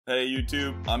Hey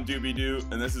YouTube, I'm Doobby Doo,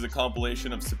 and this is a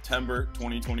compilation of September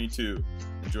 2022.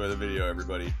 Enjoy the video,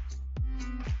 everybody.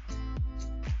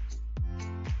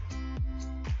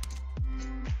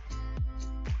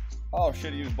 Oh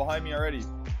shit, he was behind me already.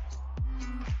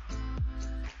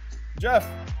 Jeff!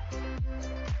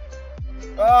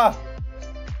 Ah!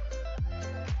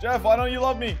 Jeff, why don't you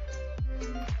love me?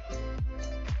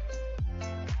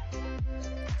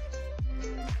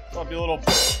 What's up, you little...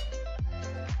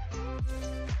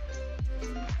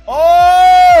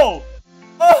 Oh!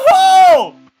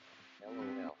 Oh!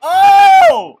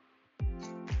 Oh!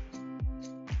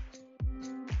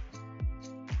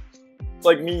 It's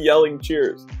like me yelling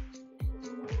cheers.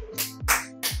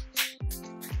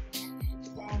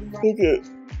 Look at,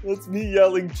 that's me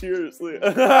yelling cheers. Oh,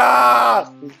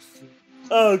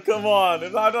 come on.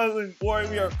 If that doesn't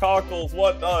warm me our cockles,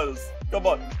 what does? Come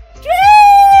on.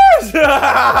 Cheers!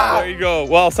 There you go.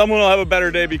 Well, someone will have a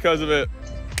better day because of it.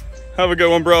 Have a good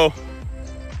one, bro.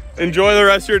 Enjoy the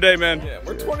rest of your day, man. Yeah,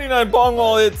 we're 29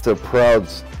 Bonghall hits. It's a proud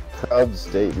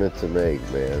statement to make,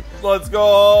 man. Let's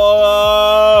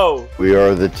go! We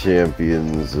are the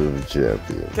champions of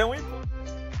champions. Can we...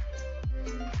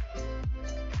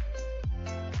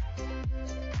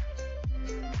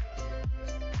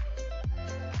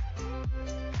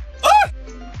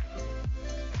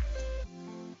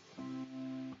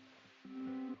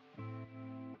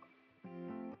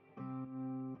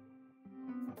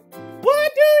 Why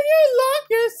do you lock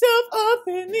yourself up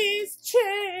in these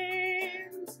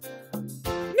chains?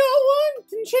 No one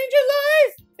can change your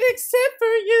life except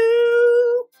for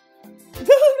you. Don't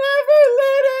ever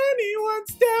let anyone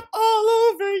step all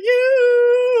over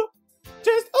you.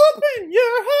 Just open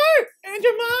your heart and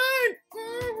your mind.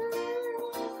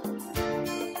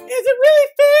 Is it really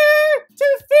fair to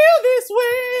feel this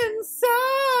way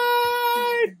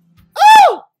inside?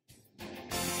 Oh!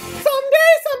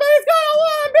 Someday somebody's gonna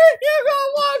wanna be, you're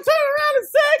gonna wanna turn around and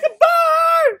say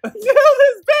goodbye! Until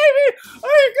this baby,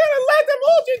 are you gonna let them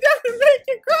hold you down and make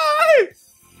you cry?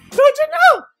 Don't you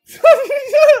know?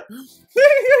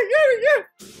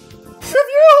 If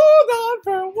you hold on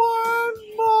for one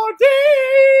more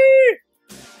day,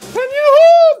 can you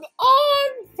hold on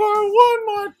for one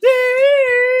more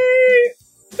day?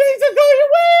 Things will go your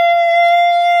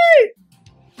way!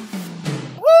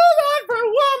 Hold on for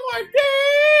one more day!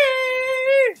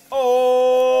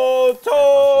 Oh,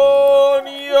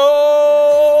 Tonio!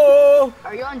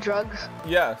 Are you on drugs?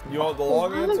 Yeah, you want the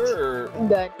long answer? Or? I'm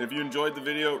done. If you enjoyed the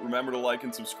video, remember to like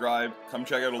and subscribe. Come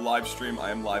check out a live stream.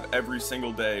 I am live every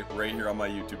single day right here on my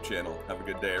YouTube channel. Have a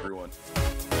good day, everyone.